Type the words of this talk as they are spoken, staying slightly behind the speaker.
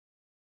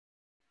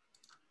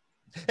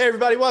Hey,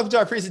 everybody, welcome to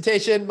our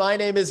presentation. My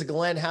name is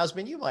Glenn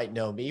Hausman. You might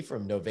know me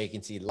from No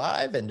Vacancy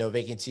Live and No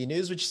Vacancy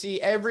News, which you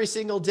see every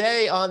single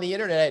day on the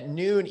internet at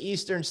noon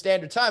Eastern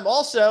Standard Time.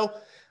 Also,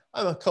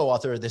 I'm a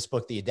co-author of this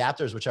book, The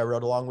Adapters, which I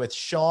wrote along with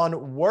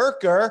Sean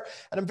Worker.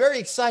 And I'm very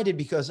excited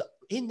because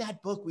in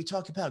that book, we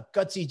talk about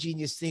gutsy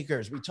genius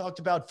thinkers. We talked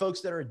about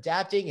folks that are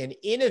adapting and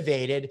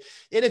innovating,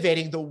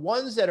 the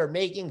ones that are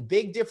making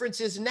big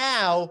differences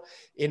now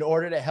in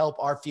order to help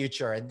our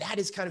future. And that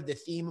is kind of the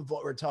theme of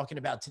what we're talking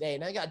about today.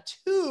 And I got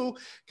two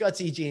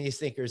gutsy genius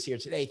thinkers here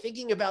today,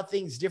 thinking about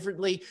things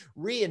differently,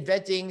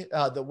 reinventing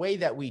the way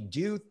that we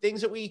do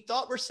things that we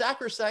thought were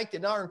sacrosanct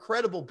in our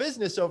incredible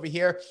business over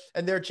here.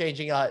 And they're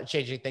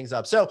changing things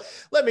up. So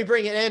let me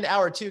bring in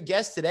our two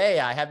guests today.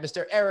 I have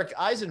Mr. Eric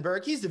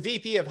Eisenberg. He's the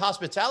VP of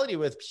Hospitality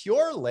with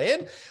Pure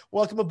Land.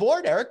 Welcome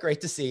aboard, Eric.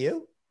 Great to see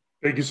you.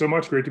 Thank you so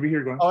much. Great to be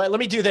here, Glenn. All right,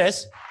 let me do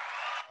this.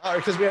 All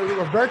right, because we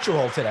were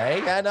virtual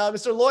today. And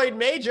Mr. Lloyd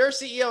Major,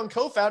 CEO and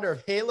co-founder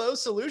of Halo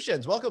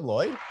Solutions. Welcome,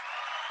 Lloyd.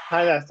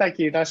 Hi there. Thank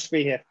you. Nice to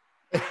be here.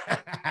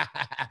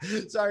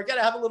 Sorry, got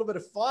to have a little bit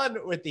of fun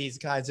with these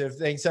kinds of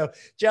things. So,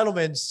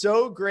 gentlemen,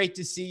 so great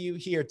to see you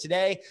here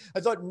today. I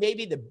thought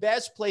maybe the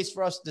best place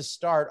for us to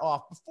start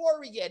off before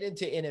we get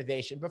into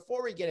innovation,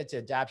 before we get into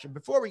adoption,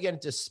 before we get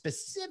into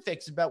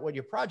specifics about what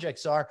your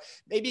projects are,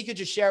 maybe you could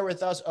just share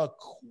with us a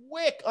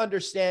quick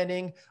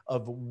understanding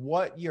of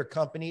what your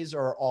companies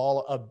are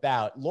all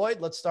about. Lloyd,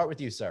 let's start with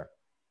you, sir.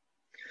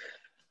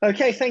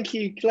 Okay, thank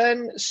you,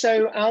 Glenn.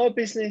 So our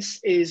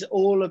business is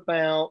all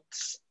about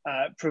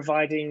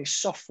providing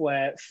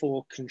software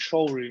for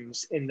control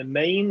rooms in the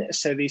main.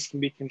 So these can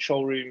be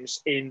control rooms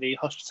in the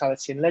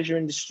hospitality and leisure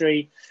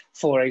industry,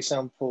 for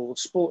example,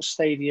 sports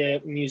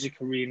stadia,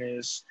 music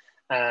arenas,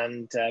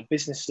 and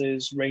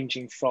businesses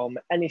ranging from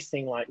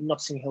anything like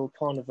Notting Hill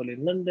Carnival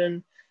in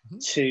London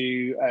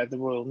to the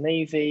Royal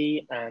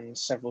Navy and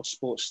several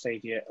sports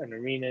stadia and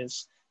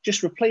arenas,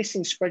 just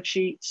replacing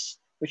spreadsheets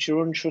which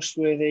are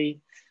untrustworthy,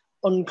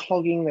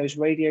 unclogging those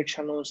radio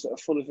channels that are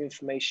full of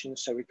information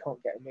so we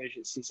can't get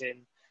emergencies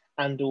in,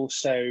 and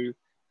also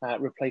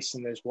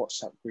replacing those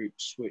WhatsApp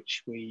groups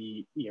which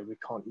we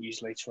can't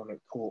use later on at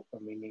court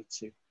when we need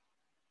to.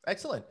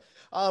 Excellent.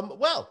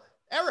 Well,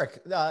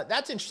 Eric,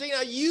 that's interesting.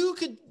 Now you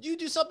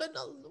do something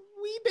a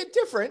wee bit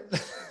different.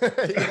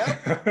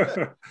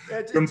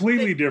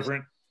 Completely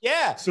different.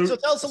 Yeah. So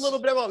tell us a little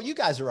bit about what you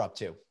guys are up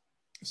to.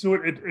 So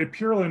at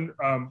Pureland,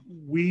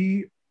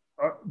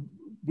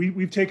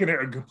 we've taken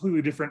a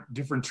completely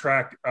different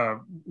track.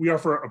 We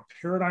offer a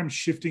paradigm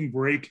shifting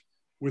break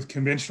with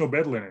conventional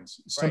bed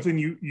linens.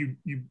 Something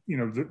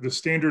the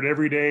standard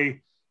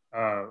everyday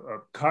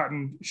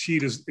cotton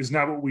sheet is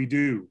not what we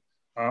do.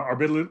 Our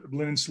bed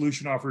linen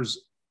solution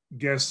offers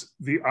guests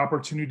the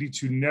opportunity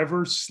to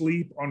never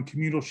sleep on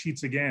communal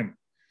sheets again.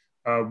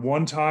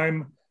 One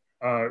time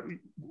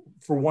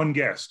for one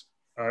guest.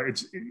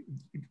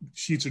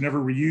 Sheets are never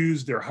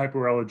reused. They're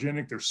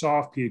hypoallergenic. They're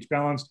soft, pH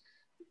balanced.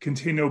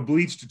 Contain no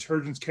bleach,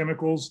 detergents,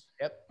 chemicals.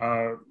 Yep.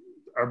 Our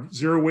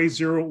zero waste,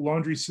 zero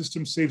laundry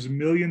system saves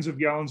millions of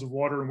gallons of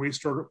water and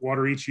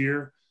wastewater each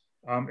year.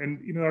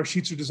 And our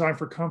sheets are designed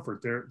for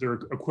comfort. They're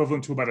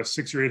equivalent to about a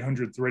 600 or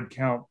 800 thread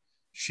count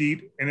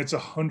sheet, and it's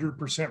 100%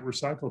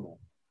 recyclable.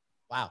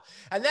 Wow.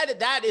 And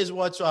that is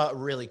what's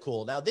really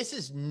cool. Now, this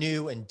is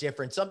new and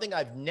different, something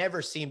I've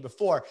never seen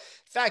before.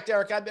 In fact,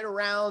 Eric, I've been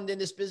around in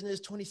this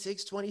business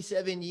 26,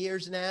 27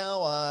 years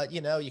now.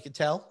 You can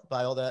tell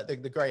by all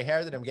the gray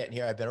hair that I'm getting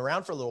here. I've been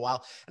around for a little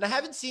while, and I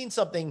haven't seen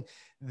something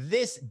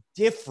this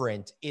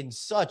different in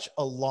such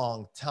a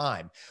long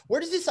time. Where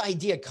does this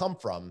idea come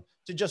from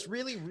to just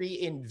really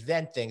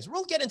reinvent things?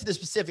 We'll get into the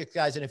specifics,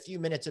 guys, in a few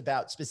minutes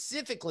about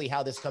specifically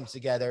how this comes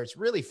together. It's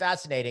really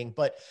fascinating,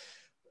 but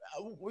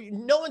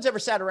no one's ever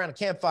sat around a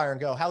campfire and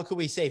go, how could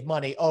we save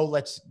money? Oh,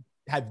 let's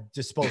have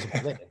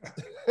disposable linen.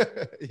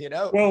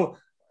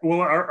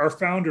 Well, our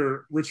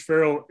founder, Rich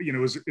Farrell,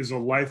 is a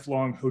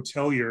lifelong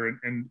hotelier,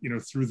 and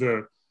through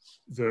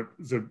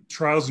the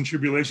trials and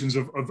tribulations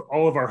of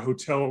all of our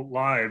hotel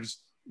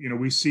lives,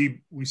 we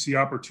see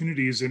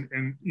opportunities,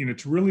 and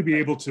to really be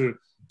able to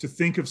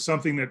think of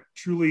something that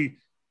truly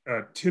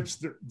tips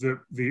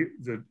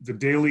the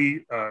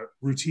daily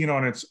routine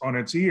on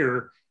its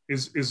ear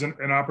is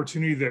an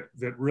opportunity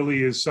that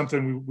really is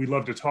something we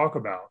love to talk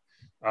about.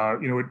 All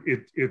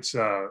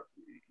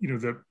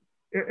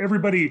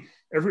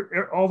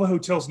the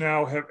hotels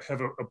now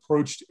have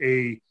approached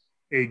a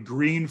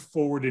green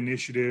forward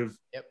initiative.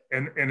 Yep.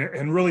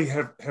 and really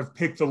have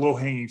picked the low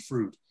hanging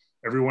fruit.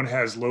 Everyone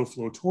has low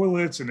flow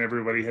toilets, and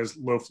everybody has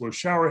low flow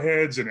shower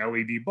heads and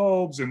LED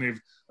bulbs, and they've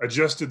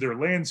adjusted their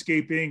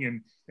landscaping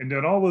and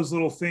done all those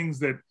little things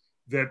that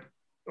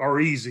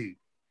are easy,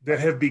 that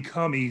have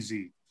become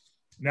easy.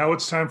 Now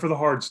it's time for the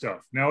hard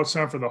stuff. Now it's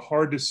time for the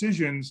hard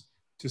decisions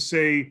to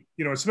say,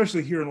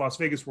 especially here in Las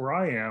Vegas where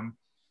I am,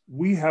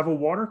 we have a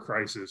water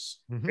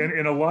crisis. Mm-hmm. And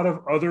in a lot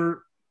of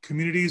other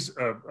communities,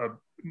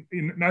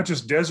 not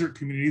just desert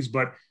communities,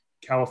 but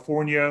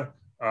California,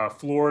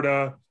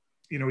 Florida,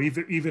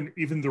 even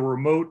the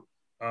remote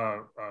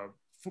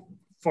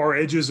far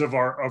edges of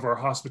our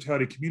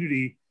hospitality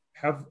community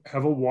have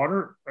a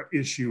water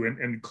issue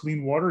and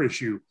clean water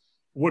issue.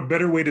 What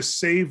better way to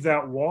save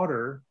that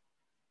water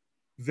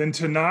than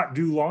to not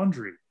do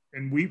laundry?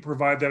 And we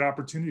provide that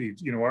opportunity.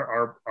 You know,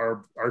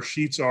 our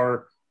sheets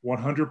are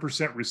 100%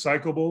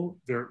 recyclable.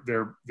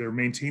 They're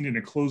maintained in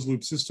a closed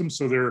loop system,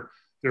 so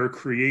they're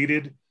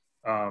created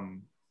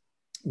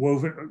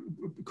with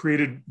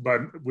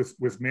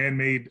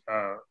man-made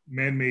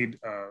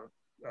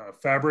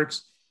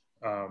fabrics,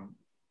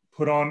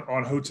 put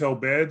on hotel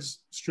beds,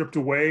 stripped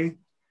away,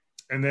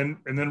 and then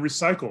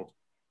recycled.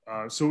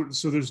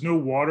 So there's no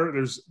water.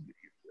 There's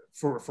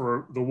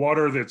for the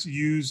water that's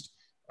used,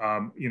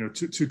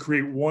 to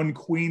create one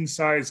queen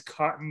size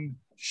cotton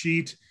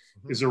sheet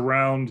is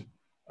around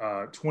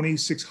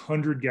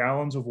 2,600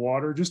 gallons of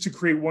water just to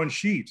create one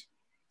sheet.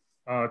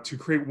 To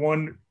create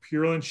one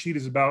Purelin sheet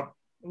is about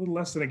a little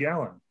less than a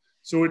gallon.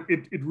 So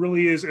it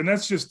really is, and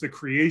that's just the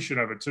creation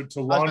of it.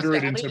 To launder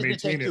it and to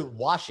maintain it. To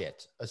wash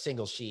it, a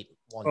single sheet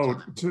one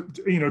time.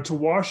 To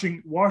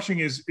washing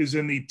is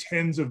in the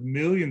tens of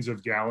millions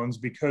of gallons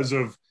because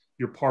of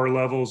your par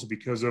levels,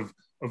 because of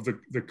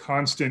the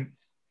constant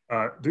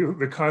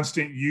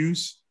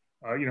use.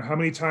 How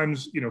many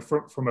times,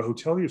 from a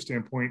hotelier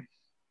standpoint,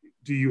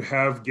 do you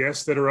have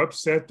guests that are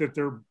upset that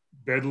their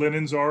bed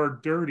linens are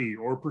dirty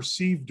or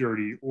perceived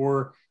dirty,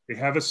 or they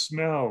have a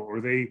smell,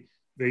 or they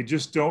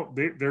just don't,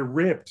 they're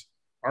ripped?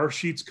 Our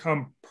sheets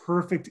come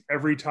perfect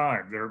every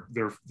time.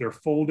 They're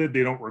folded.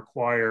 They don't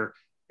require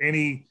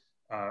any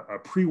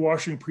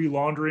pre-washing,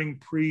 pre-laundering,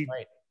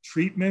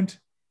 pre-treatment.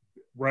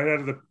 Right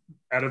out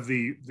of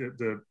the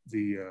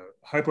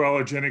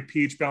hypoallergenic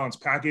pH balance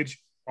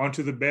package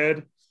onto the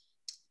bed,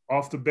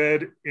 off the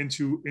bed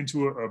into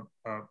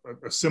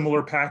a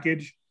similar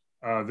package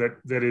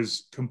that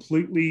is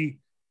completely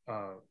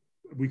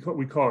we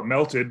call it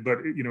melted, but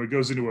it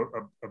goes into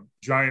a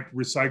giant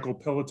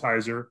recycled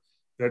pelletizer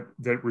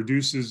that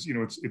reduces,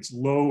 it's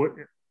low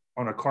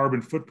on a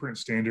carbon footprint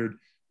standard,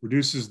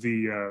 reduces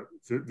the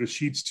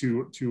sheets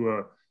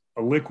to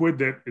a liquid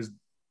that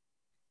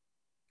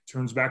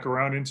turns back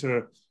around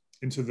into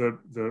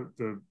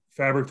the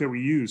fabric that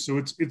we use. So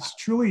it's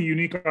truly a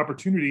unique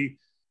opportunity,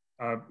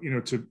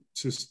 to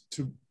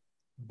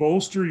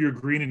bolster your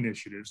green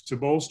initiatives, to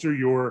bolster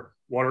your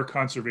water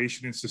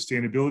conservation and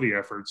sustainability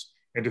efforts,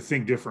 and to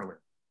think differently.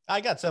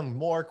 I got some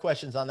more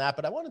questions on that,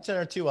 but I want to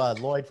turn to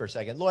Lloyd for a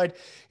second. Lloyd,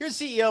 you're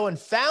CEO and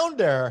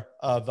founder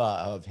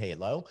of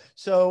Halo.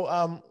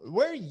 So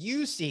where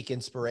you seek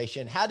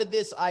inspiration, how did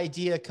this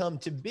idea come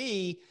to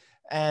be?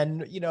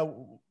 And,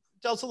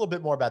 tell us a little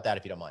bit more about that,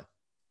 if you don't mind.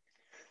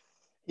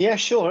 Yeah,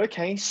 sure.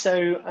 Okay.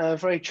 So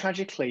very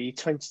tragically,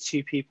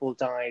 22 people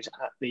died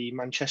at the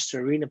Manchester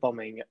Arena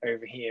bombing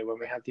over here when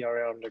we had the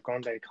Ariana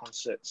Grande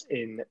concert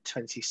in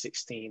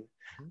 2016.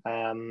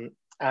 And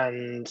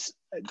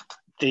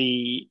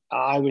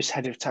I was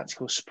head of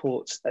tactical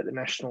support at the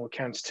National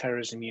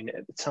Counterterrorism Unit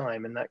at the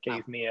time, and that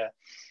gave me a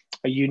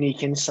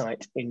unique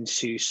insight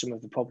into some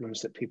of the problems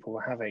that people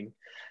were having,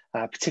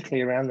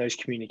 particularly around those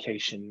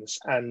communications.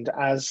 And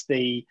as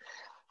the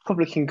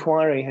public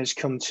inquiry has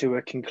come to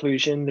a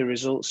conclusion, the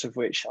results of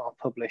which are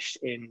published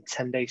in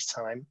 10 days'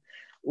 time,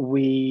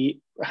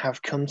 we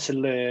have come to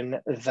learn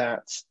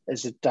that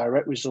as a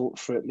direct result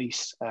for at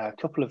least a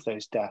couple of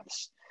those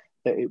deaths,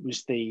 that it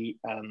was the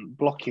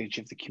blockage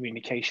of the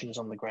communications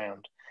on the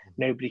ground.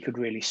 Nobody could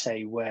really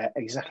say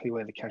exactly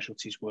where the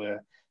casualties were,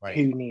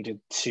 who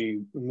needed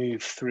to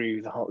move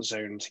through the hot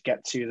zone to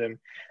get to them,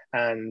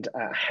 and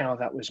how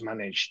that was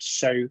managed.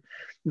 So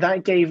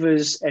that gave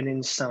us an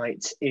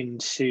insight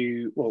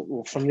into,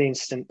 from the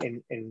incident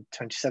in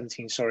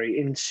 2017,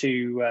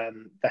 into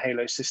the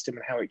Halo system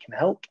and how it can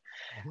help.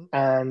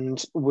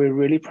 And we're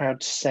really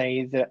proud to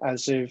say that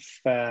as of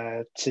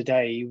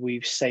today,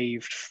 we've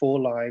saved 4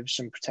 lives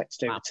and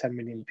protected over 10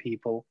 million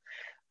people,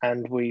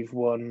 and we've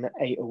won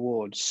 8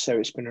 awards. So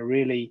it's been a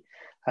really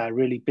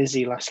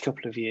busy last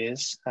couple of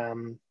years.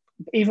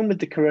 Even with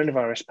the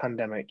coronavirus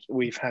pandemic,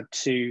 we've had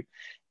to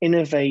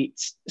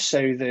innovate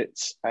so that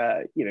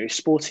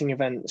sporting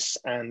events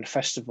and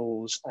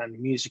festivals and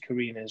music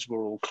arenas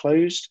were all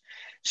closed.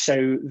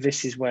 So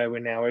this is where we're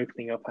now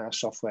opening up our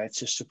software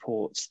to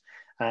support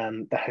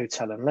the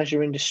hotel and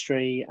leisure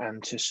industry,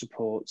 and to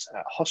support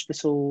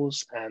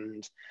hospitals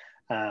and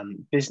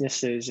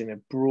businesses in a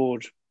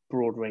broad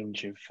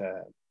range of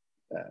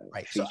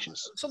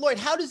features. So Lloyd,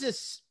 how does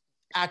this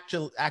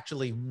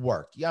actually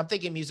work? I'm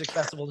thinking music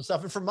festivals and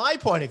stuff. And from my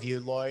point of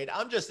view, Lloyd,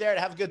 I'm just there to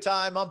have a good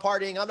time. I'm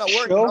partying. I'm not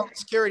worried about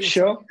security and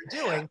stuff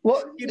you're doing.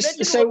 Well, you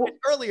mentioned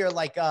earlier,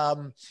 like,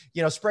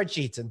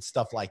 spreadsheets and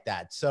stuff like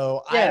that.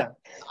 So yeah.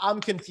 I'm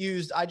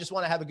confused. I just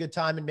want to have a good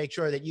time and make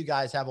sure that you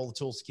guys have all the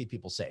tools to keep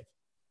people safe.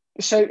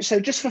 So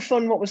just for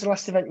fun, what was the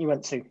last event you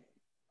went to?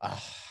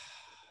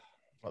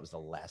 What was the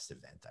last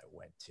event I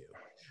went to?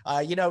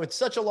 It's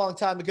such a long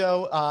time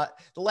ago.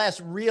 The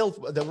last real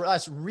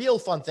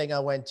fun thing I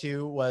went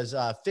to was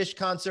Fish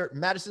concert,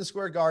 Madison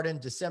Square Garden,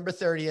 December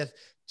 30th,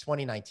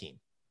 2019.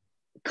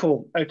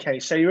 Cool. Okay,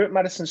 so you're at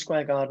Madison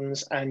Square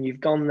Gardens and you've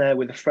gone there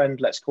with a friend.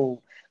 Let's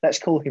call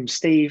him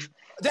Steve.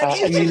 That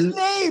is and his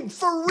name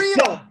for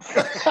real.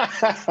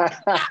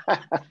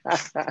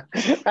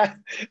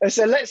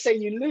 So let's say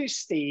you lose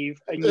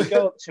Steve and you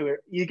go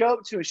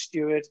up to a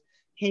steward.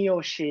 He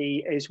or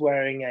she is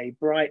wearing a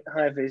bright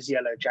high-vis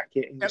yellow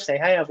jacket, and you say,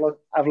 "Hey,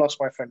 I've lost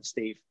my friend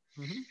Steve."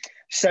 Mm-hmm.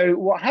 So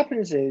what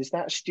happens is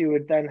that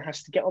steward then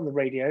has to get on the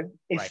radio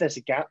if there's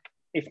a gap,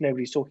 if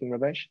nobody's talking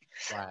rubbish.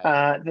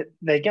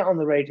 They get on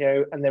the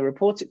radio and they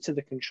report it to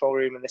the control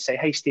room and they say,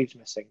 "Hey, Steve's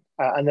missing,"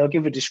 and they'll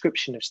give a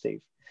description of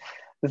Steve.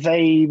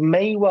 They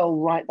may well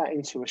write that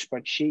into a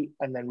spreadsheet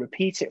and then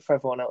repeat it for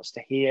everyone else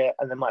to hear,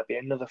 and there might be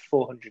another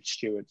 400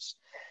 stewards.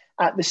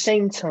 At the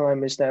same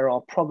time as there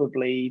are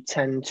probably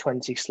 10,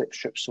 20 slip,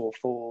 strips, or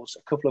falls,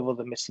 a couple of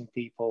other missing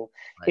people.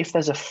 Right. If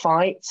there's a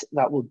fight,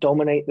 that will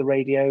dominate the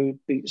radio,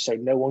 so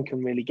no one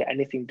can really get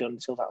anything done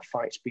until that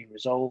fight's been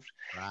resolved.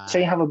 Right. So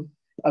you have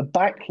a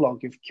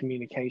backlog of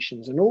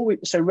communications. And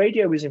so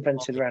radio was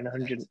invented around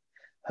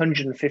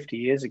 150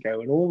 years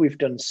ago, and all we've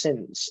done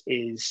since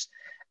is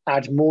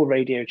add more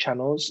radio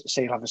channels. So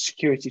you'll have a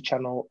security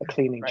channel, a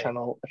cleaning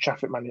channel, a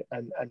traffic man,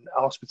 and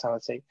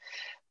hospitality.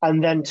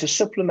 And then to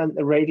supplement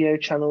the radio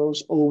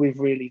channels, all we've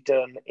really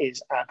done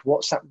is add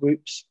WhatsApp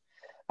groups.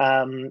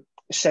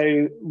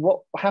 So what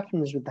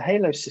happens with the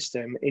Halo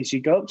system is you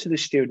go up to the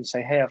steward and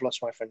say, "Hey, I've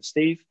lost my friend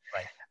Steve."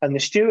 Right. And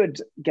the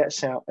steward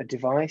gets out a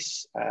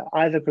device,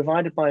 either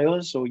provided by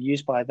us or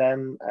used by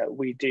them.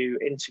 We do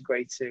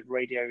integrated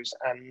radios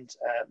and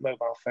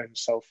mobile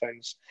phones, cell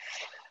phones.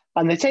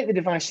 And they take the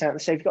device out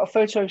and say, "Have you got a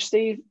photo of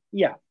Steve?"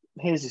 "Yeah.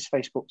 Here's his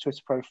Facebook,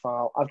 Twitter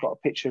profile. I've got a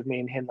picture of me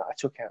and him that I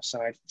took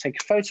outside."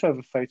 Take a photo of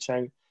a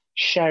photo,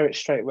 share it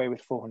straight away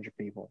with 400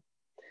 people.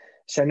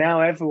 So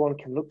now everyone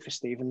can look for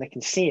Steve and they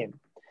can see him.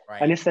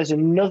 Right. And if there's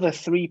another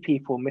 3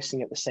 people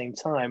missing at the same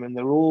time and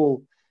they're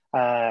all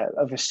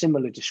of a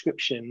similar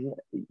description,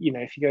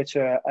 if you go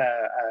to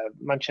a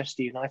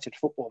Manchester United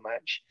football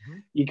match,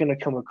 you're going to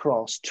come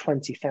across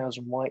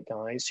 20,000 white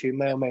guys who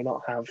may or may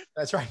not have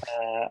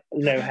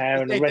no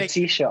hair and a red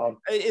t-shirt on.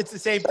 It's the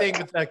same thing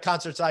with the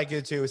concerts I go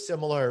to, a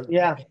similar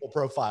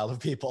profile of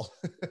people.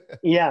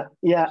 Yeah.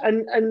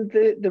 And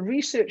the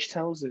research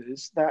tells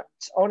us that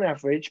on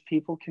average,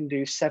 people can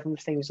do 7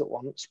 things at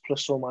once,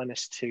 plus or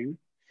minus 2.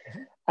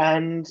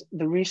 And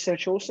the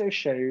research also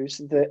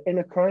shows that in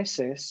a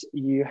crisis,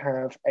 you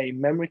have a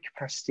memory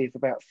capacity of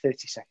about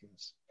 30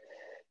 seconds.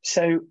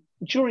 So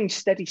during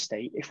steady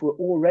state, if we're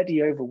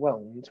already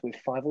overwhelmed with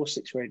 5 or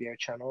 6 radio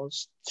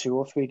channels, 2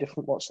 or 3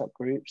 different WhatsApp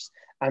groups,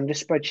 and a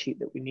spreadsheet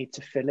that we need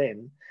to fill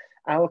in,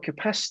 our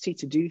capacity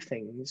to do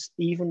things,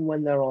 even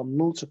when there are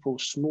multiple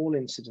small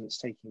incidents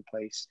taking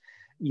place,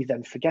 you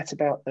then forget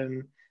about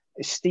them.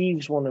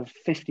 Steve's one of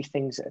 50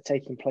 things that are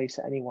taking place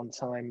at any one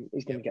time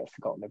is going to get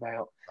forgotten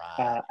about.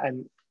 Right.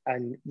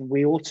 And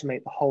we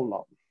automate the whole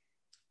lot.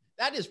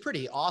 That is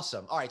pretty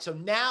awesome. All right. So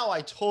now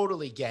I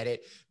totally get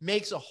it.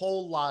 Makes a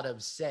whole lot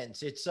of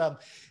sense. It's and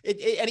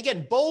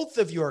again, both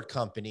of your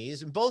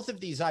companies and both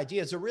of these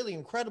ideas are really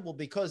incredible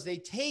because they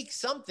take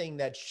something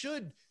that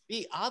should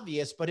be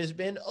obvious, but has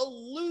been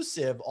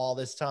elusive all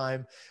this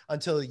time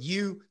until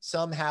you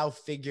somehow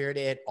figured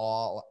it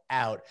all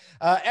out.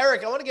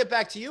 Eric, I want to get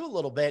back to you a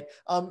little bit.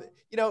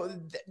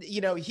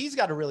 He's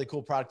got a really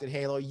cool product at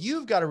Halo.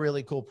 You've got a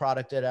really cool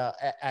product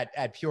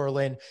at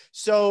PureLin.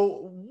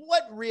 So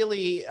what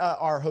really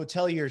are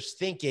hoteliers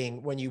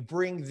thinking when you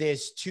bring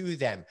this to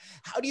them?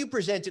 How do you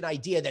present an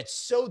idea that's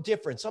so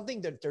different,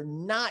 something that they're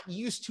not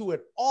used to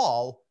at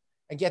all,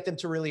 and get them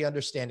to really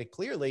understand it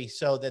clearly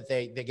so that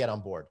they get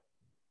on board?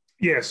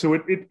 Yeah, so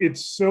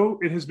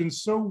it has been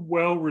so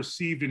well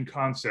received in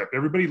concept.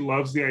 Everybody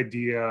loves the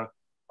idea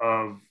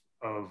of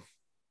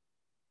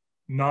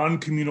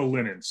non-communal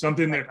linen,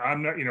 something that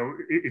I'm not.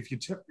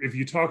 If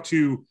you talk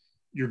to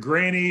your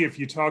granny, if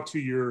you talk to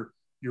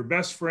your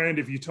best friend,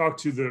 if you talk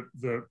to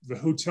the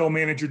hotel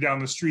manager down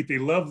the street, they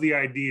love the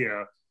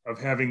idea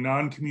of having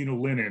non-communal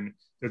linen.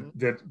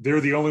 That they're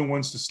the only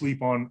ones to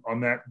sleep on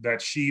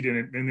that sheet,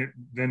 and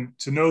then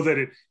to know that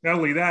it not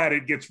only that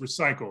it gets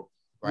recycled.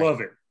 Right.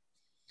 Love it.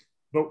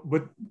 But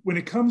when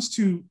it comes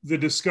to the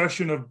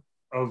discussion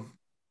of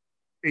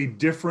a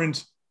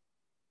different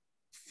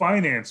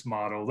finance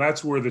model,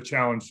 that's where the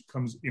challenge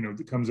comes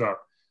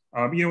up.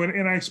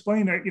 And I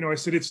explained that, I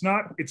said, it's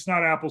not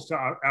apples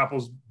to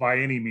apples by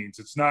any means.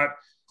 It's not,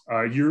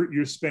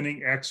 you're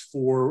spending X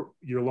for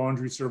your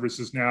laundry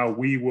services now.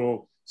 We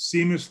will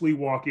seamlessly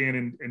walk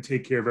in and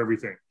take care of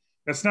everything.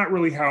 That's not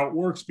really how it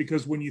works,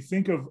 because when you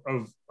think of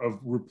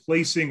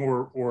replacing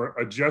or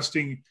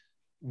adjusting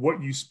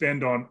what you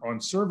spend on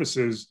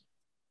services,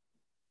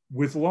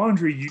 with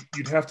laundry,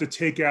 you'd have to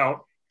take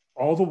out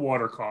all the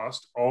water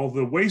cost, all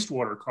the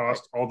wastewater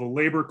cost, all the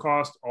labor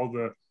cost, all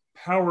the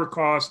power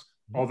cost,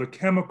 all the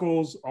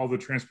chemicals, all the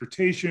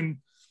transportation.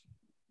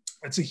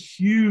 That's a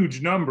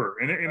huge number.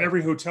 And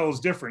every hotel is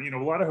different. A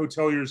lot of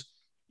hoteliers,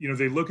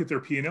 they look at their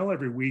P&L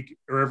every week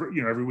or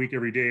every week,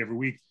 every day, every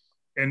week.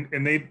 And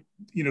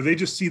they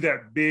just see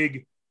that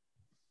big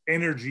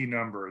energy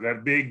number,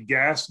 that big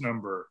gas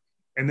number.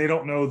 and they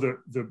don't know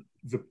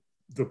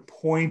the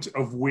point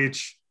of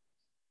which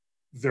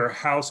their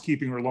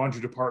housekeeping or laundry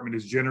department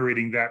is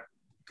generating that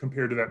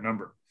compared to that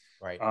number.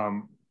 Right.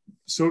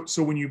 So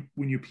when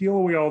you peel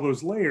away all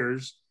those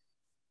layers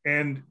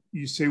and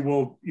you say,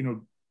 well,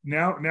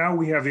 now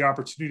we have the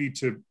opportunity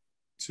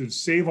to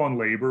save on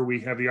labor. We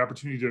have the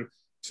opportunity to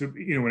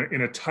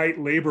in a tight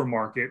labor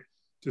market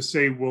to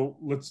say, well,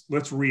 let's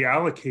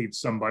reallocate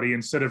somebody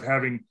instead of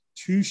having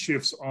 2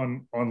 shifts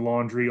on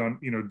laundry on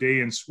day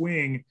and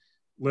swing.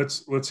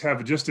 Let's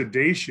have just a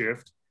day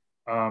shift.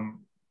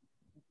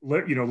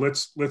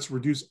 Let's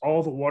reduce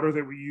all the water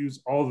that we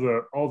use, all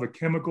the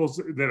chemicals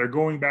that are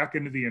going back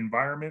into the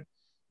environment.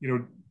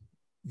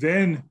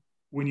 Then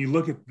when you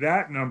look at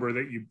that number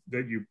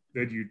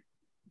that you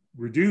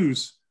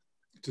reduce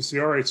to say,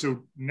 all right,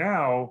 so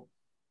now,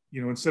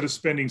 instead of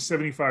spending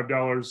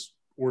 $75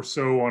 or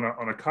so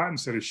on a cotton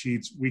set of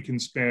sheets, we can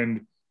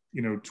spend,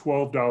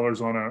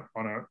 $12 on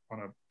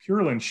a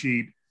Purelin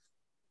sheet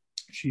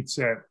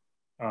set.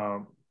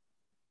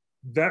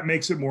 That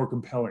makes it more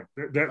compelling.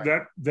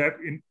 That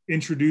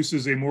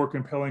introduces a more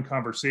compelling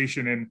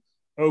conversation. And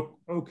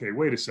okay,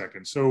 wait a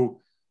second.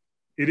 So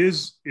it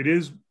is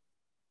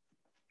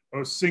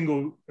a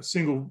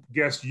single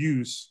guest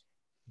use,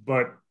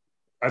 but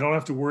I don't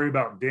have to worry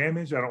about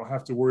damage. I don't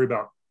have to worry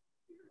about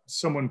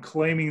someone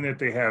claiming that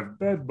they have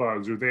bed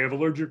bugs or they have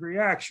allergic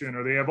reaction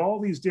or they have all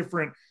these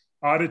different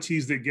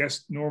oddities that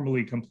guests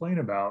normally complain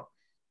about.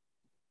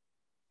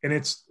 And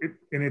it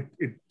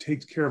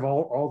takes care of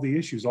all the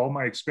issues, all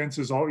my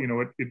expenses,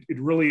 it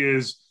really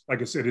is,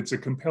 like I said, it's a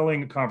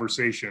compelling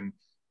conversation.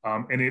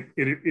 And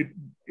it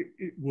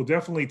will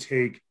definitely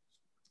take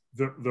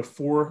the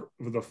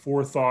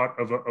forethought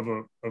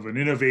of an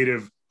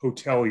innovative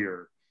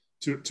hotelier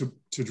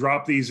to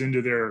drop these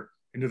into their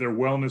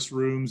wellness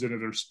rooms, into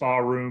their spa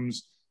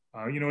rooms,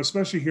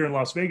 especially here in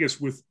Las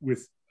Vegas with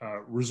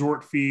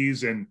resort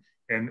fees and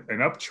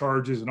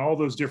upcharges and all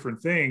those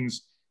different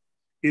things.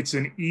 It's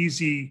an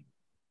easy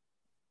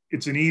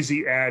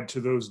add to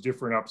those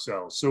different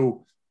upsells.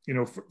 So,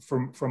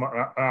 from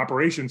an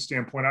operations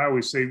standpoint, I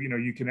always say,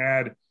 you can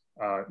add,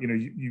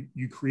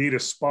 you create a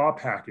spa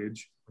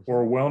package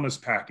or a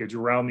wellness package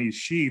around these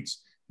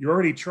sheets. You're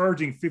already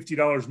charging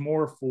 $50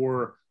 more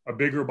for a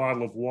bigger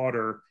bottle of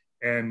water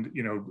and,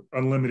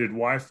 unlimited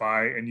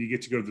Wi-Fi, and you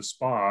get to go to the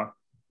spa.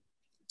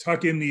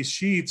 Tuck in these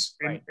sheets,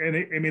 and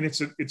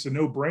it's a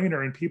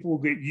no-brainer, and people will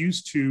get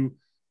used to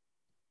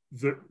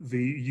the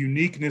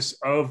uniqueness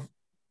of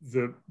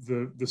the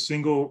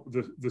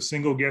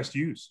single guest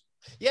use.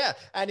 Yeah.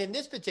 And in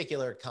this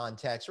particular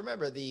context,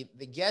 remember the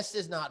guest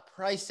is not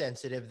price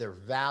sensitive, they're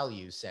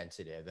value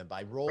sensitive. And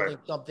by rolling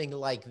something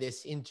like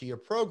this into your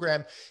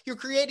program, you're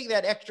creating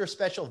that extra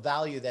special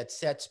value that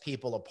sets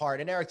people apart.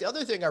 And Eric, the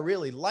other thing I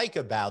really like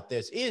about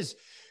this is,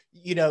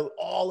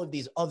 all of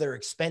these other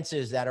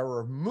expenses that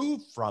are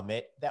removed from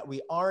it that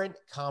we aren't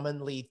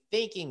commonly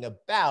thinking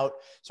about.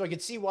 So I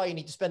could see why you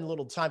need to spend a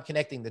little time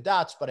connecting the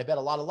dots, but I bet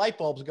a lot of light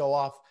bulbs go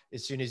off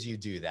as soon as you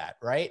do that,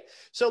 right?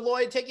 So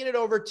Lloyd, taking it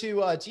over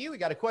to you, we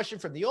got a question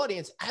from the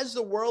audience. As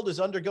the world is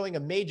undergoing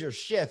a major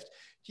shift,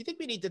 do you think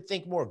we need to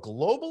think more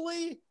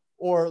globally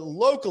or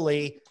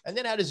locally? And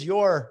then how does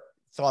your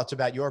thoughts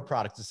about your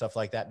product and stuff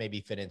like that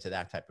maybe fit into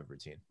that type of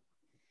routine?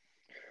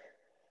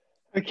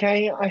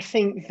 Okay, I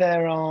think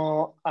there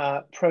are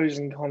pros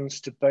and cons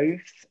to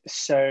both.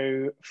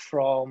 So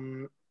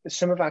from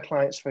some of our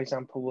clients, for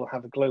example, will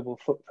have a global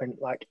footprint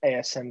like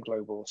ASM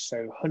Global.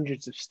 So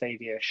hundreds of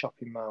stadia,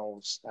 shopping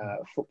malls,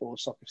 football,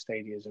 soccer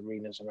stadiums,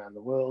 arenas around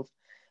the world.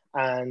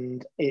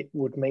 And it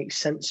would make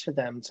sense for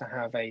them to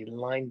have a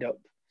lined up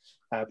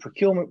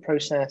procurement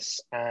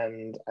process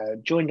and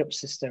joined up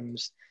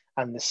systems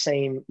and the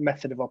same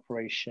method of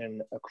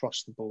operation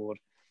across the board.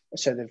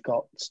 So they've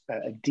got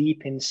a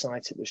deep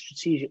insight at the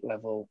strategic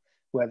level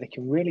where they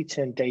can really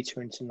turn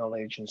data into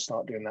knowledge and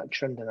start doing that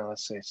trend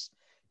analysis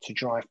to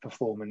drive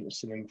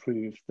performance and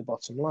improve the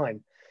bottom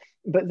line.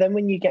 But then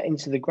when you get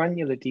into the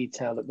granular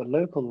detail at the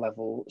local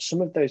level,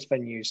 some of those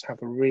venues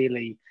have a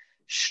really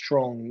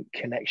strong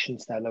connection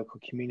to their local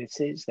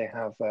communities. They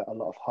have a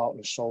lot of heart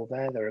and soul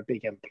there. They're a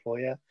big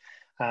employer.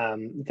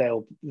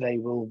 They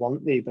will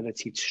want the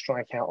ability to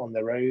strike out on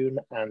their own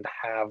and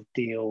have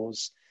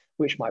deals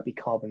which might be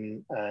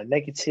carbon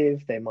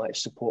negative. They might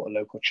support a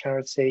local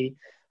charity.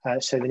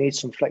 So they need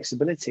some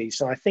flexibility.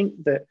 So I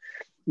think that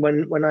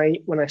when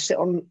I sit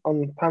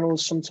on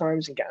panels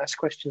sometimes and get asked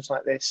questions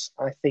like this,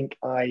 I think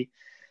I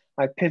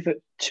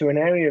pivot to an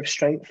area of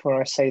strength where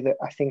I say that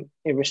I think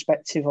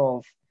irrespective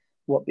of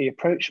what the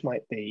approach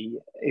might be,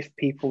 if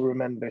people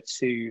remember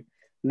to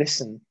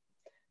listen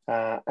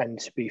and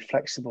to be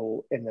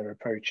flexible in their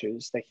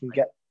approaches, they can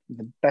get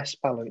the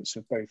best balance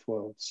of both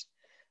worlds.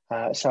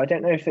 So I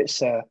don't know if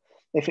it's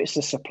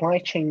a supply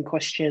chain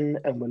question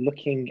and we're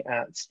looking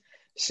at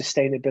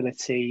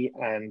sustainability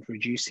and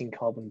reducing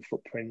carbon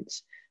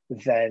footprints,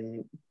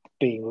 then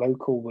being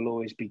local will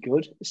always be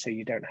good. So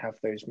you don't have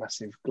those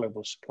massive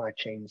global supply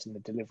chains and the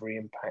delivery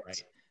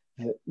impact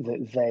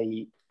that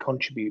they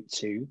contribute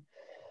to.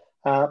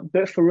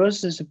 But for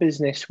us as a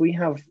business, we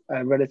have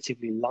a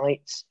relatively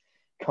light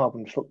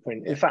carbon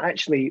footprint. In fact,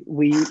 actually,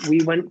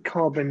 we went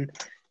carbon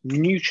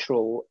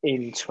neutral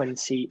in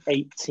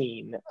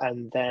 2018,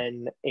 and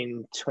then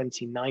in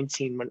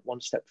 2019 went one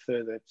step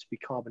further to be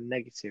carbon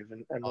negative.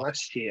 And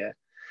last year,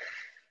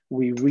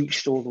 we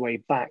reached all the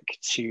way back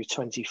to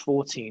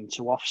 2014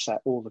 to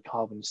offset all the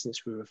carbon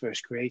since we were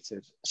first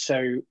created.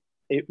 So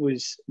it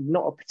was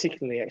not a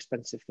particularly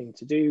expensive thing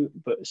to do,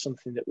 but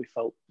something that we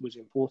felt was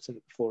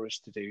important for us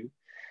to do.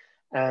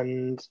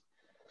 And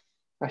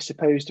I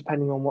suppose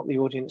depending on what the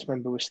audience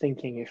member was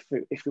thinking,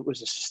 if it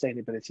was a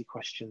sustainability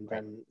question,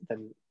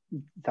 then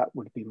that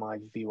would be my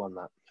view on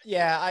that.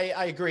 Yeah,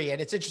 I agree.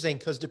 And it's interesting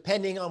because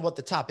depending on what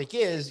the topic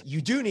is,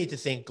 you do need to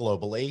think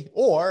globally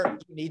or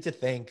you need to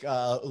think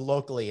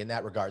locally in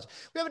that regards.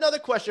 We have another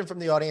question from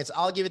the audience.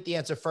 I'll give it the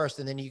answer first.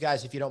 And then you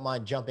guys, if you don't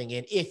mind jumping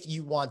in, if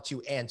you want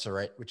to answer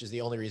it, which is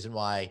the only reason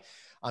why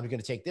I'm going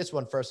to take this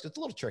one first, because it's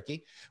a little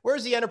tricky.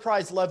 Where's the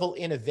enterprise level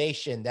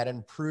innovation that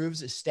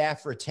improves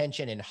staff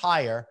retention and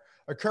hire,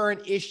 a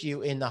current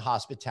issue in the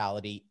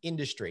hospitality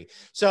industry?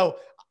 So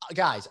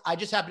guys, I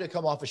just happened to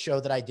come off a show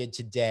that I did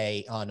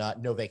today on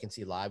No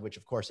Vacancy Live, which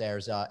of course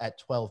airs at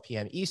 12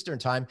 p.m. Eastern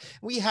time.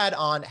 We had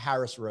on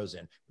Harris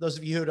Rosen. For those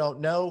of you who don't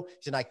know,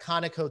 he's an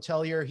iconic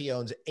hotelier. He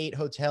owns 8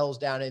 hotels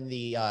down in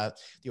the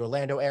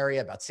Orlando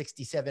area, about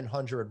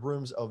 6,700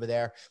 rooms over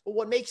there. But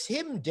what makes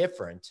him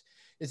different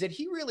is that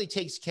he really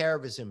takes care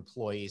of his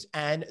employees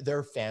and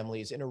their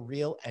families in a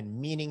real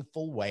and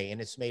meaningful way. And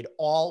it's made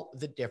all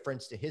the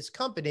difference to his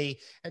company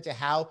and to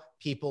how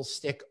people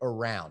stick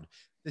around.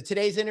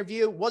 Today's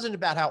interview wasn't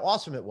about how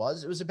awesome it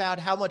was. It was about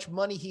how much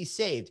money he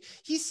saved.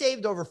 He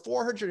saved over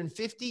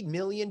 $450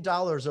 million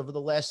over the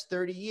last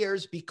 30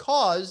 years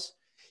because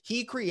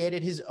he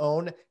created his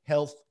own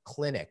health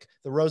clinic,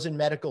 the Rosen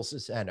Medical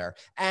Center,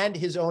 and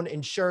his own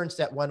insurance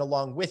that went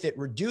along with it,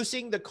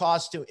 reducing the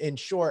cost to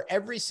insure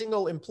every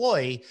single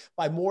employee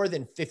by more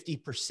than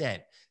 50%.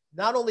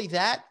 Not only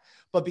that,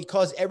 but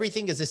because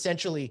everything is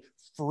essentially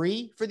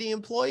free for the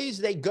employees,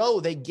 they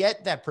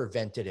get that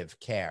preventative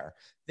care.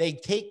 They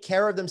take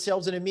care of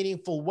themselves in a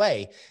meaningful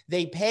way.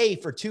 They pay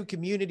for 2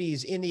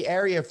 communities in the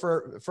area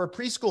for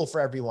preschool for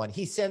everyone.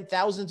 He sent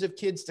thousands of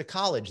kids to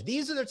college.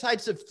 These are the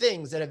types of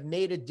things that have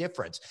made a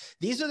difference.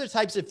 These are the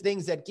types of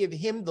things that give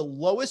him the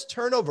lowest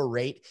turnover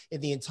rate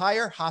in the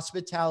entire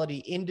hospitality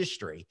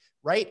industry,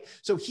 right?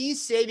 So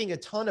he's saving a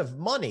ton of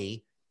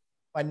money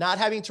by not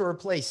having to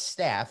replace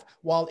staff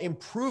while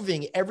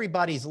improving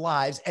everybody's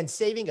lives and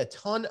saving a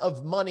ton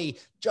of money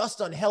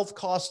just on health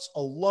costs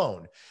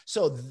alone.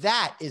 So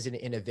that is an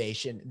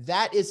innovation.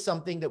 That is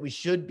something that we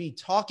should be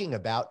talking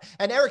about.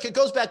 And Eric, it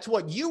goes back to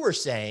what you were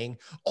saying,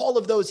 all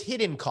of those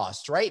hidden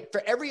costs, right?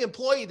 For every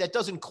employee that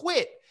doesn't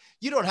quit,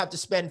 you don't have to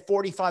spend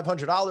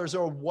 $4,500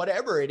 or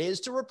whatever it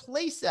is to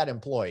replace that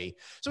employee.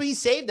 So he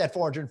saved that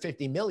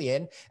 $450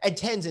 million and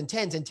tens and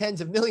tens and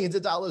tens of millions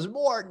of dollars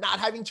more, not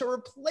having to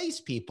replace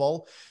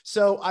people.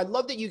 So I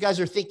love that you guys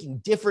are thinking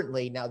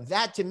differently. Now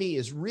that to me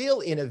is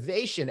real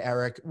innovation,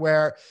 Eric,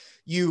 where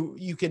you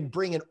can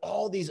bring in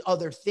all these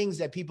other things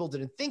that people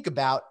didn't think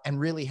about and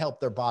really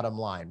help their bottom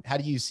line. How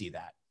do you see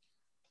that?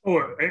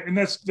 Oh, and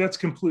that's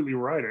completely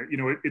right. You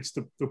know, it's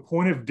the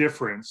point of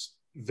difference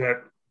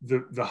that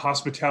the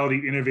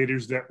hospitality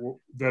innovators that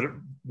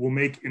will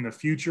make in the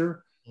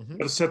future,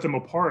 to set them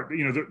apart.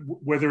 You know,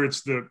 whether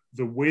it's the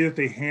way that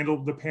they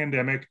handled the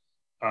pandemic,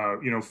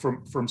 you know,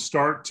 from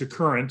start to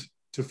current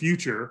to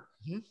future,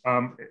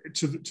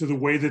 to the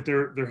way that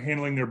they're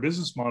handling their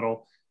business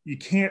model. You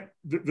can't.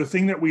 The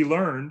thing that we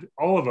learned,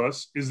 all of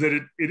us, is that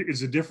it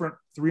is a different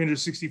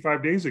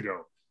 365 days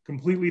ago,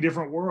 completely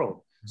different world.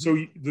 So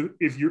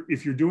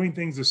if you're doing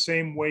things the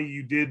same way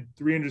you did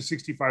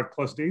 365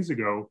 plus days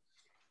ago,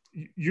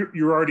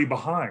 you're already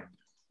behind.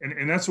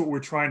 And that's what we're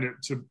trying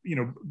to, you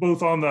know,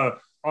 both on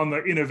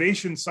the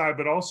innovation side,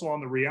 but also on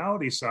the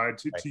reality side,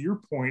 to your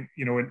point,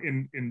 you know,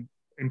 in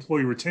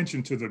employee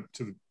retention, to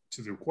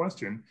the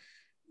question,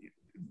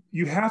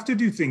 you have to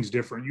do things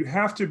different. You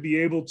have to be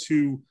able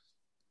to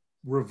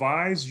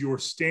revise your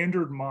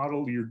standard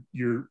model,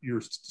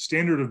 your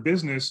standard of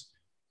business,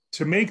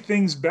 to make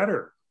things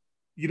better.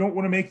 You don't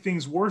want to make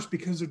things worse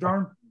because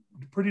they're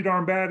pretty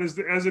darn bad as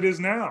it is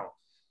now.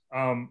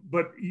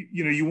 But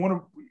you know, you want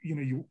to, you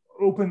know, you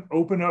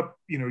open up,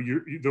 you know,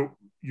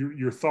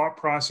 your thought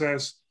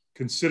process,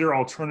 consider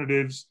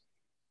alternatives,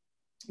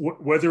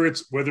 whether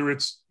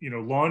it's, you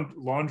know,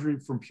 laundry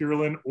from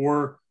Purelin,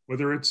 or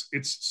whether it's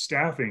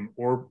staffing,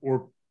 or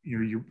you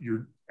know,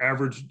 your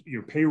average, you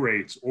know, pay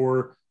rates,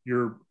 or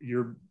your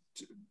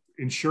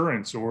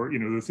insurance, or, you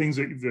know, the things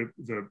that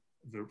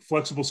the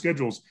flexible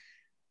schedules.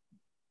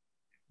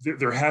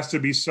 There has to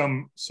be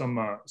some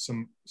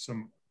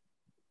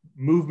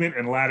movement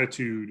and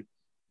latitude,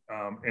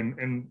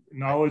 and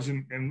knowledge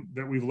and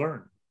that we've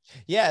learned.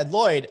 Yeah,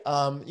 Lloyd,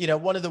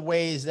 one of the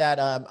ways that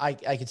I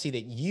can see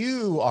that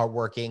you are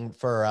working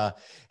for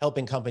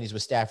helping companies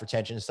with staff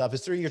retention and stuff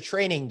is through your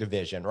training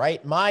division,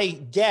 right? My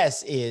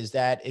guess is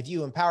that if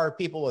you empower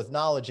people with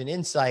knowledge and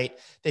insight,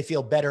 they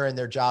feel better in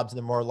their jobs and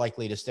they're more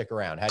likely to stick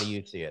around. How do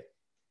you see it?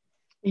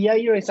 Yeah,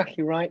 you're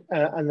exactly right.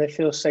 And they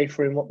feel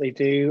safer in what they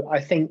do.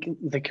 I think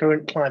the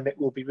current climate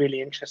will be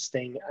really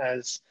interesting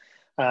as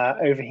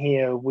over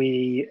here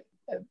we,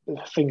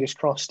 fingers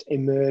crossed,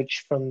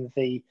 emerge from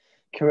the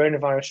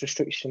coronavirus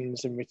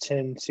restrictions and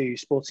return to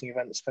sporting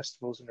events,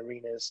 festivals, and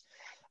arenas.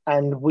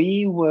 And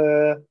we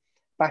were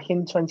back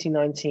in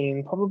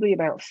 2019, probably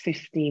about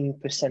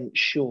 15%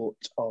 short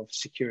of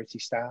security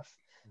staff,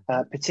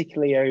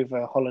 particularly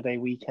over holiday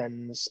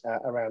weekends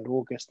around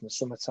August and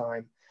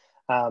summertime.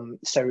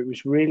 So it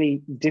was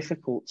really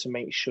difficult to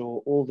make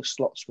sure all the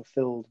slots were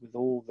filled with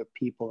all the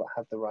people that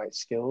had the right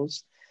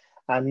skills.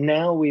 And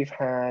now we've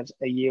had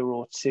a year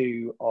or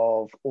two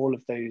of all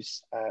of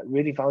those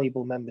really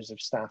valuable members of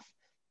staff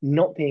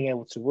not being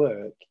able to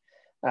work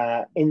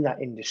in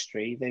that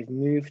industry. They've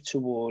moved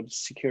towards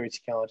security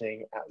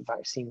guarding at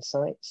vaccine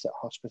sites, at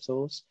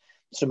hospitals.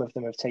 Some of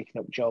them have taken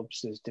up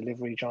jobs as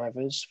delivery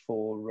drivers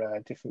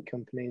for different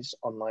companies,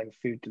 online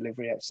food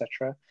delivery,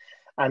 etc.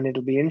 And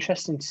it'll be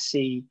interesting to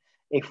see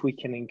if we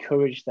can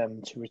encourage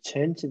them to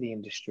return to the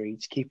industry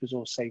to keep us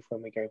all safe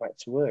when we go back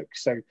to work.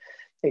 So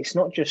it's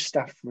not just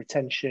staff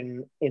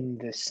retention in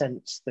the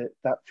sense that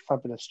that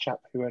fabulous chap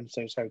who owns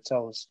those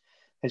hotels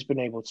has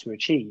been able to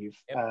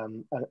achieve. Yep.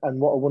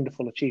 And what a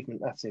wonderful achievement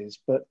that is,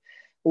 but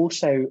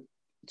also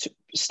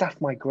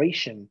staff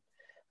migration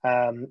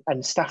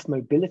and staff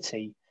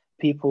mobility,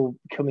 people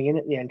coming in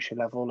at the entry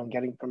level and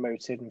getting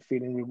promoted and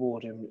feeling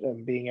rewarded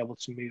and being able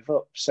to move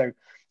up. So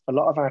a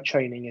lot of our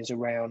training is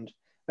around,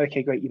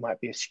 okay, great, you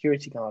might be a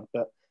security guard,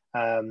 but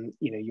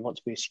you want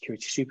to be a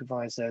security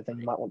supervisor, then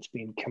you might want to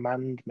be in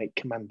command, make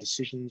command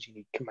decisions, you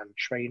need command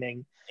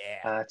training,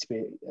 to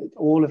be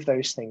all of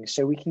those things.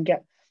 So we can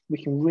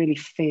really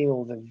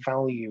feel the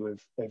value of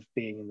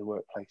being in the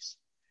workplace.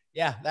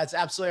 Yeah, that's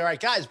absolutely right.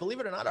 Guys, believe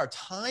it or not, our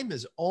time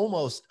is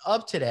almost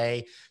up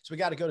today. So we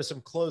got to go to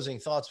some closing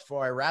thoughts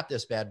before I wrap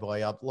this bad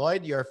boy up.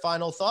 Lloyd, your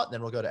final thought, and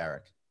then we'll go to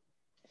Eric.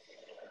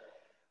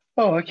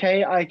 Oh,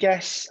 okay. I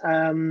guess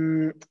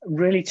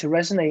really to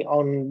resonate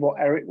on what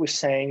Eric was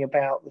saying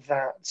about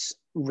that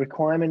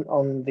requirement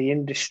on the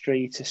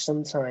industry to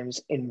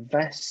sometimes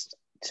invest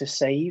to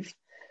save,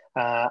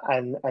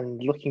 and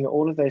looking at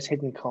all of those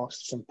hidden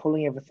costs and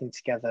pulling everything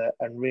together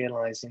and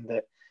realizing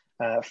that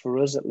for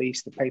us at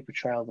least, the paper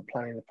trail, the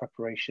planning, the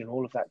preparation,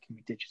 all of that can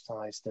be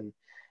digitized,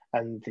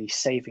 and the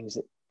savings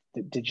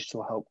that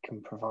digital help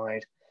can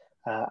provide,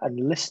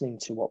 and listening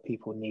to what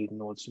people need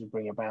in order to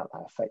bring about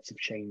that effective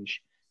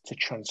change, to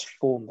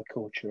transform the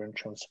culture and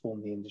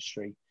transform the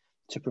industry,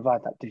 to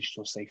provide that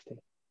digital safety.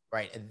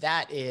 Right. And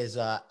that is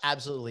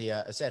absolutely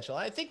essential.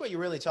 I think what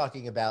you're really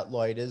talking about,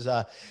 Lloyd, is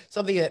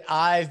something that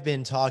I've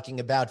been talking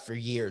about for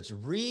years,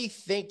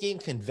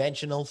 rethinking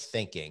conventional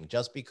thinking.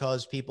 Just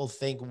because people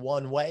think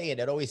one way, and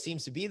it always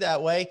seems to be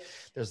that way,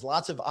 there's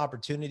lots of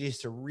opportunities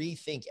to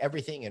rethink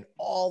everything and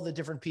all the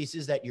different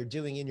pieces that you're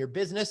doing in your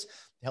business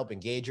to help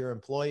engage your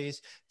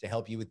employees, to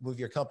help you move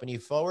your company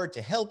forward,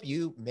 to help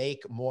you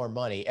make more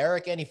money.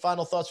 Eric, any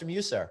final thoughts from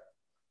you, sir?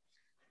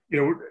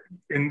 In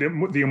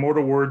the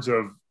immortal words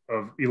of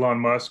Elon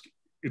Musk,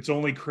 it's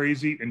only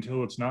crazy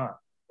until it's not.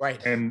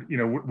 Right. And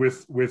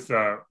with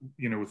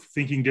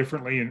thinking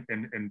differently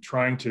and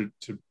trying to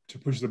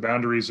push the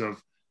boundaries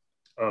of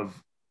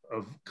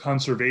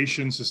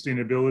conservation,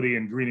 sustainability,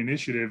 and green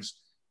initiatives,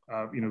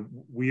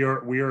 we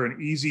are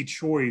an easy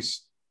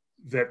choice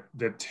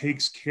that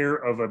takes care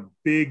of a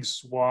big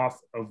swath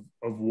of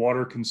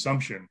water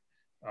consumption,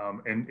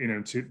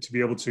 and to be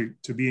able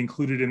to be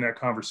included in that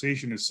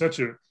conversation is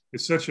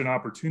such an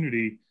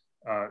opportunity.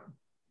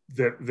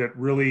 That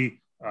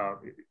really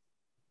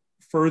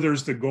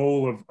furthers the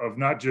goal of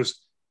not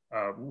just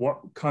what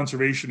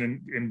conservation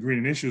and green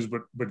initiatives,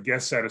 but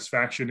guest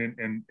satisfaction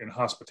and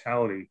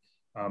hospitality.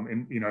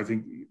 I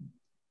think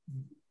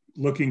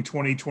looking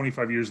 20,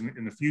 25 years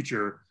in the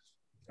future,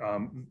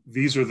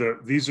 these are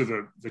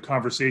the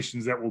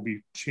conversations that will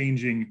be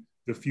changing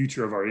the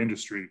future of our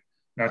industry,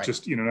 not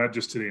just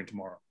today and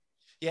tomorrow.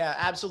 Yeah,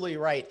 absolutely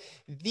right.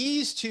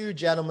 These two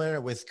gentlemen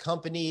are with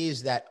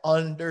companies that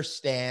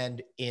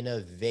understand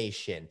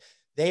innovation.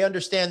 They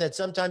understand that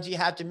sometimes you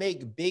have to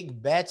make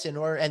big bets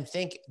and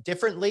think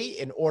differently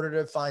in order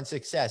to find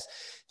success.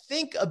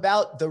 Think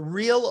about the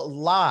real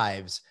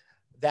lives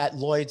that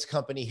Lloyd's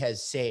company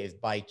has saved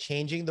by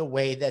changing the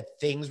way that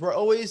things were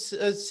always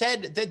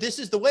said that this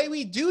is the way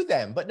we do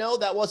them. But no,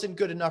 that wasn't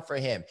good enough for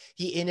him.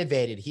 He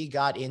innovated. He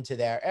got into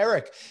there.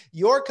 Eric,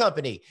 your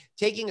company,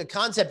 taking a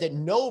concept that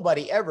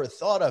nobody ever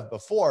thought of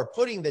before,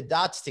 putting the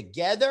dots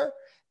together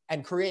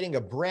and creating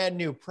a brand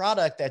new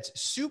product that's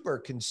super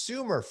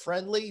consumer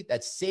friendly,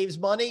 that saves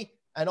money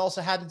and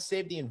also happens to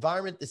save the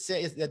environment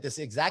at this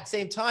exact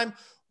same time.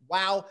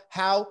 Wow,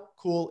 how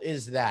cool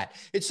is that?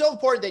 It's so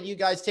important that you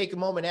guys take a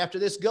moment after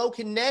this. Go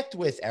connect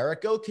with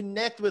Eric. Go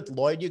connect with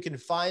Lloyd. You can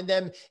find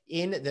them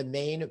in the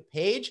main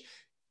page.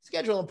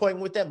 Schedule an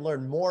appointment with them,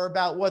 learn more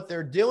about what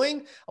they're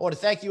doing. I want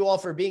to thank you all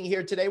for being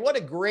here today. What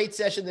a great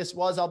session this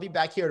was. I'll be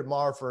back here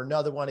tomorrow for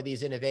another one of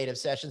these innovative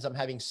sessions. I'm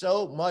having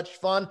so much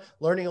fun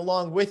learning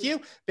along with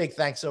you. Big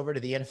thanks over to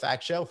the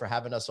InFact Show for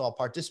having us all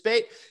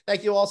participate.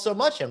 Thank you all so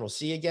much, and we'll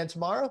see you again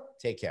tomorrow.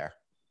 Take care.